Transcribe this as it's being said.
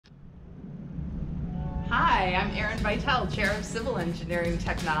Hi, I'm Erin Vitale, Chair of Civil Engineering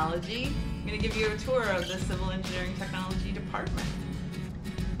Technology. I'm going to give you a tour of the Civil Engineering Technology Department.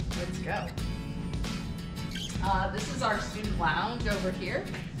 Let's go. This is our student lounge over here,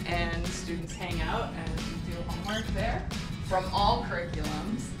 and students hang out and do homework there from all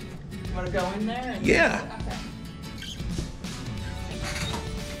curriculums. You want to go in there? Yeah. Okay.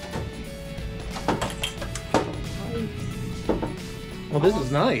 Well, this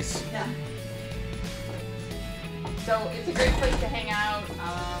is nice. Yeah. So it's a great place to hang out.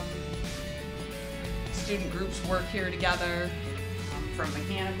 Student groups work here together from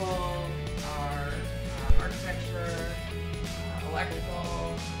mechanical, our architecture,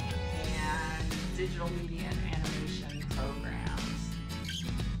 electrical, and digital media and animation programs.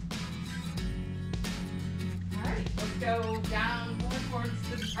 All right, let's go down more towards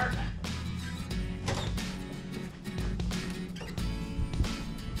the department.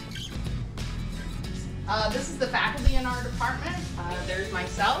 This is the faculty in our department. There's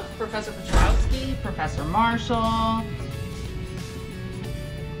myself, Professor Petrowski, Professor Marshall,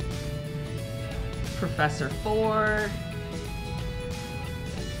 Professor Ford,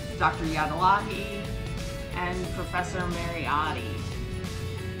 Dr. Yadalahi, and Professor Mariotti.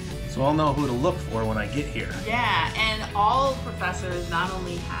 So I'll know who to look for when I get here. Yeah, and all professors not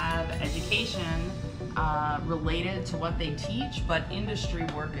only have education related to what they teach, but industry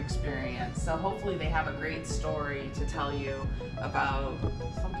work experience. So hopefully they have a great story to tell you about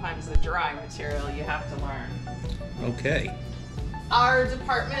sometimes the dry material you have to learn. Okay. Our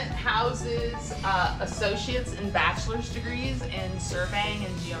department houses associate's and bachelor's degrees in surveying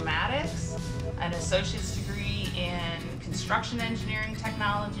and geomatics, an associate's degree in construction engineering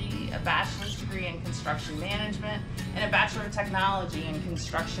technology, a bachelor's degree in construction management, and a Bachelor of Technology in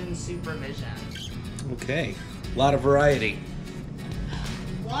construction supervision. Okay. A lot of variety.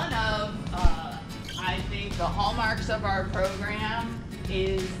 One of, I think, the hallmarks of our program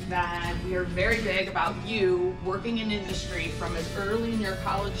is that we are very big about you working in industry from as early in your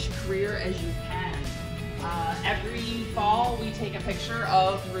college career as you can. Every fall we take a picture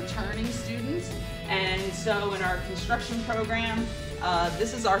of returning students, and so in our construction program,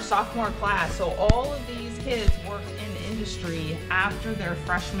 this is our sophomore class, so all of these kids work in industry after their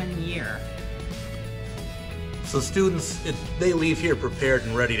freshman year. So students, they leave here prepared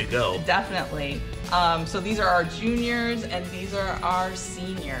and ready to go. Definitely. So these are our juniors and these are our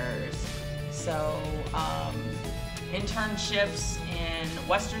seniors. So internships in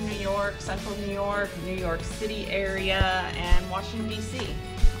Western New York, Central New York City area, and Washington, D.C.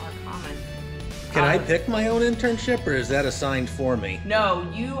 are common. Can I pick my own internship, or is that assigned for me? No,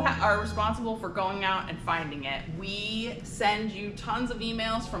 you are responsible for going out and finding it. We send you tons of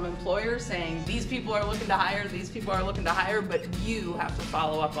emails from employers saying these people are looking to hire, these people are looking to hire, but you have to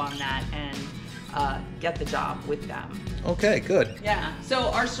follow up on that and get the job with them. Okay, good. Yeah,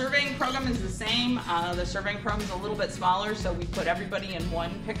 so our surveying program is the same. The surveying program is a little bit smaller, so we put everybody in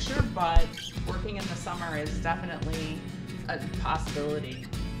one picture, but working in the summer is definitely a possibility.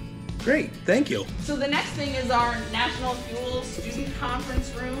 Great, thank you. So the next thing is our National Fuel Student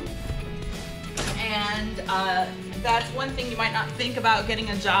Conference Room. And that's one thing you might not think about getting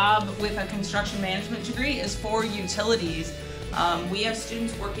a job with a construction management degree is for utilities. We have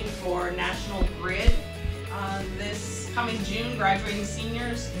students working for National Grid this coming June, graduating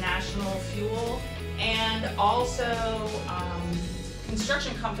seniors, National Fuel, and also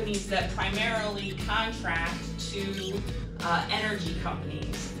construction companies that primarily contract to energy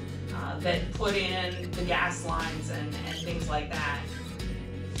companies that put in the gas lines and things like that.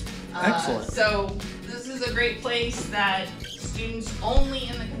 Excellent. So this is a great place that students only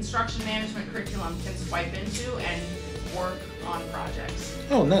in the construction management curriculum can swipe into and work on projects.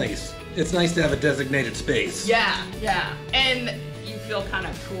 Oh, nice. It's nice to have a designated space. Yeah, yeah. And you feel kind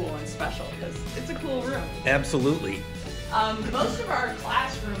of cool and special because it's a cool room. Absolutely. Most of our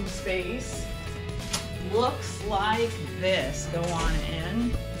classroom space looks like this. Go on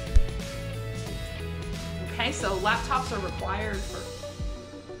in. Okay, so laptops are required for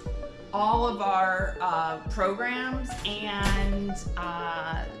all of our programs, and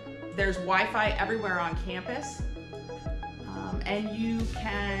there's Wi-Fi everywhere on campus. And you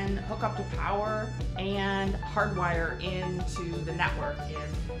can hook up to power and hardwire into the network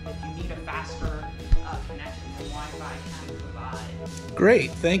if you need a faster connection than Wi-Fi can provide.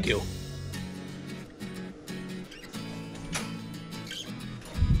 Great, thank you.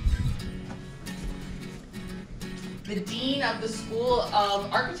 The Dean of the School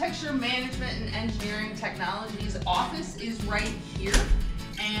of Architecture, Management, and Engineering Technology's office is right here,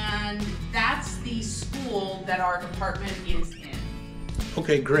 and that's the school that our department is in.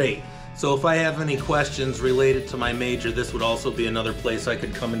 Okay, great. So if I have any questions related to my major, this would also be another place I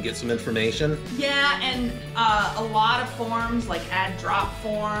could come and get some information? Yeah, and a lot of forms, like add drop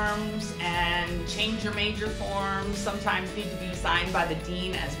forms and change your major forms, sometimes need to be signed by the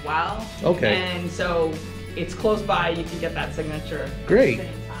dean as well. Okay. And so it's close by, you can get that signature. Great. At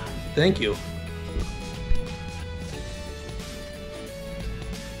the same time. Thank you.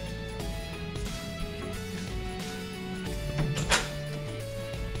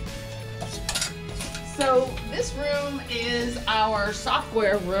 So this room is our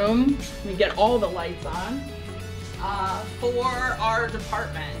software room. We get all the lights on for our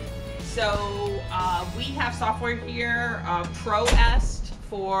department. So we have software here, ProEst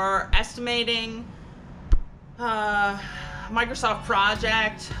for estimating, Microsoft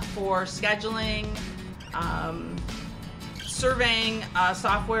Project for scheduling, surveying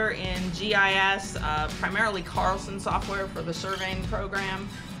software in GIS, primarily Carlson software for the surveying program.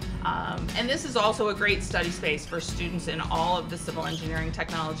 And this is also a great study space for students in all of the civil engineering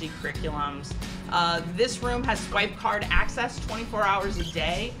technology curriculums. This room has swipe card access 24 hours a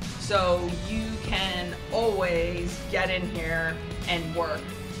day, so you can always get in here and work.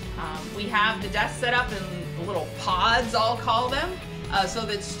 We have the desk set up in little pods, I'll call them, so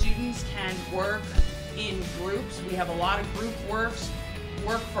that students can work in groups. We have a lot of group work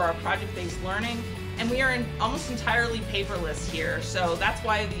for our project-based learning. And we are almost entirely paperless here, so that's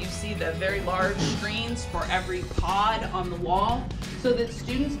why you see the very large screens for every pod on the wall, so that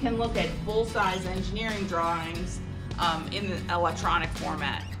students can look at full-size engineering drawings in the electronic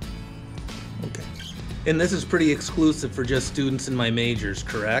format. Okay. And this is pretty exclusive for just students in my majors,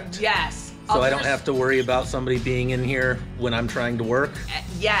 correct? Yes. So I don't have to worry about somebody being in here when I'm trying to work?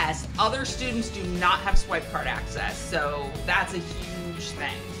 Yes. Other students do not have swipe card access, so that's a huge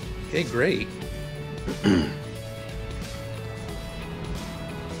thing. Okay, great.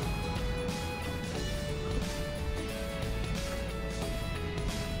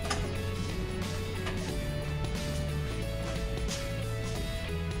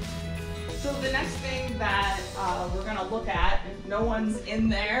 So the next thing that we're going to look at, if no one's in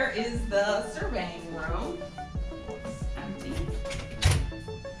there, is the surveying room. It's empty.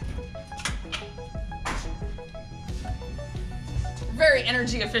 Very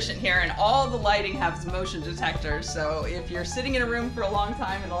energy efficient here, and all the lighting has motion detectors, so if you're sitting in a room for a long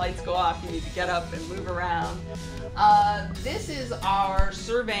time and the lights go off, you need to get up and move around. This is our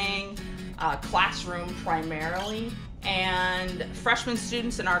surveying classroom primarily, and freshman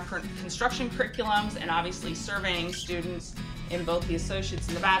students in our construction curriculums, and obviously surveying students in both the associate's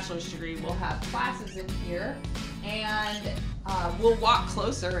and the bachelor's degree will have classes in here, and we'll walk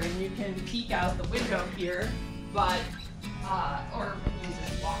closer and you can peek out the window here, but or you can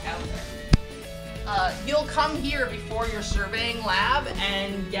just walk out there. You'll come here before your surveying lab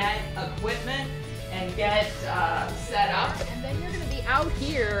and get equipment and get set up, and then you're going to be out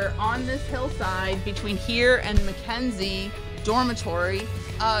here on this hillside between here and Mackenzie Dormitory,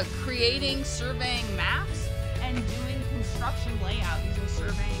 creating surveying maps and doing construction layout using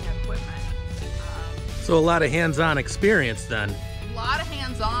surveying equipment. So a lot of hands-on experience then. A lot of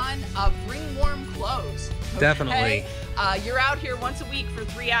hands-on. Bring warm clothes. Okay? Definitely. You're out here once a week for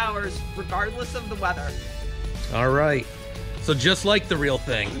 3 hours, regardless of the weather. All right. So just like the real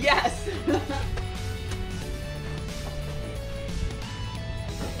thing. Yes.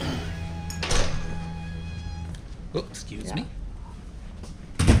 Oh, excuse me.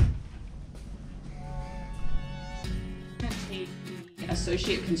 Take the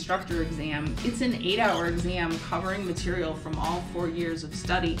associate constructor exam. It's an 8-hour exam covering material from all 4 years of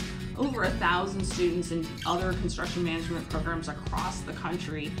study. Over 1,000 students in other construction management programs across the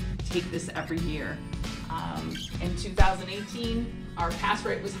country take this every year. In 2018, our pass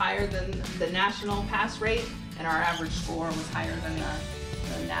rate was higher than the national pass rate, and our average score was higher than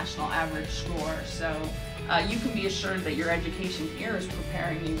the national average score. So you can be assured that your education here is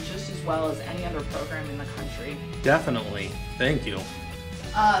preparing you just as well as any other program in the country. Definitely. Thank you.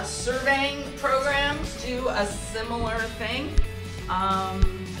 Surveying programs do a similar thing.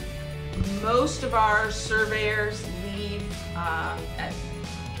 Most of our surveyors leave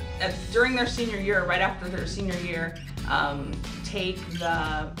during their senior year, right after their senior year, take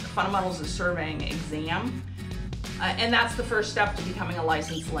the Fundamentals of Surveying exam. And that's the first step to becoming a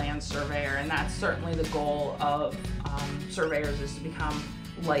licensed land surveyor, and that's certainly the goal of surveyors, is to become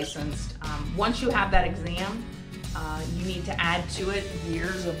licensed. Once you have that exam, you need to add to it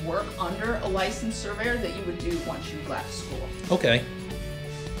years of work under a licensed surveyor that you would do once you left school. Okay.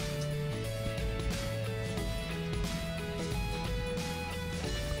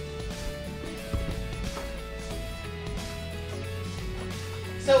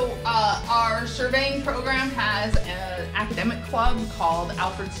 So So our surveying program has an academic club called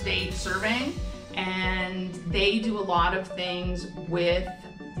Alfred State Surveying, and they do a lot of things with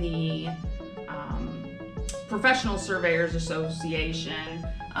the Professional Surveyors Association,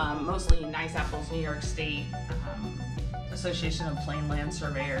 mostly Nice Apples, New York State Association of Plain Land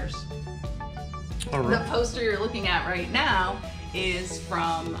Surveyors. All right. The poster you're looking at right now is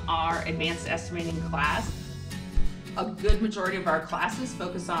from our advanced estimating class. A good majority of our classes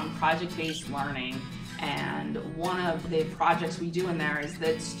focus on project-based learning, and one of the projects we do in there is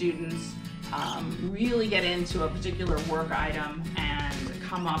that students really get into a particular work item and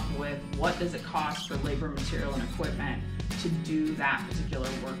come up with what does it cost for labor, material, and equipment to do that particular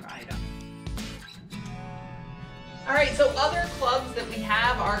work item. All right, so other clubs that we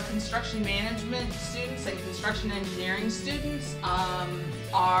have are construction management students and construction engineering students.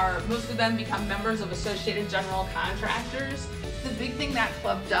 Most of them become members of Associated General Contractors. The big thing that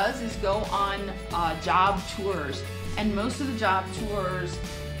club does is go on job tours, and most of the job tours,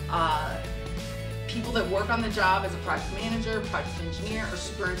 people that work on the job as a project manager, project engineer, or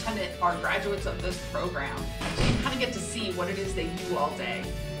superintendent are graduates of this program. So you kind of get to see what it is they do all day,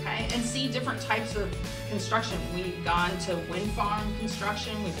 okay? And see different types of construction. We've gone to wind farm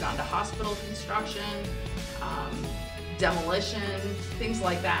construction, we've gone to hospital construction, demolition, things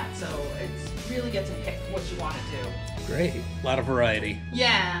like that. So it's really get to pick what you want to do. Great, a lot of variety.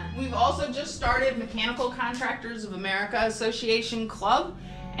 Yeah, we've also just started Mechanical Contractors of America Association Club.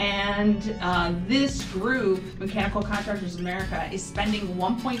 And this group, Mechanical Contractors of America, is spending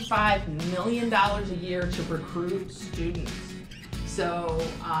 $1.5 million a year to recruit students. So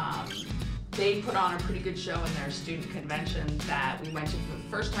they put on a pretty good show in their student convention that we went to for the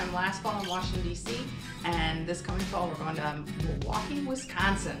first time last fall in Washington, D.C. And this coming fall, we're going to Milwaukee,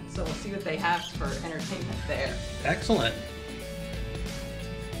 Wisconsin. So we'll see what they have for entertainment there. Excellent.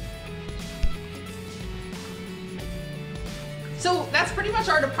 So that's pretty much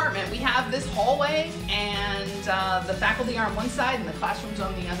our department. We have this hallway, and the faculty are on one side and the classrooms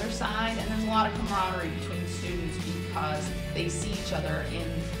on the other side, and there's a lot of camaraderie between students because they see each other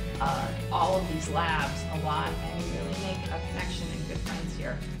in all of these labs a lot, and you really make a connection and good friends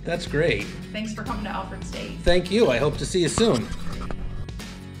here. That's great. Thanks for coming to Alfred State. Thank you. I hope to see you soon.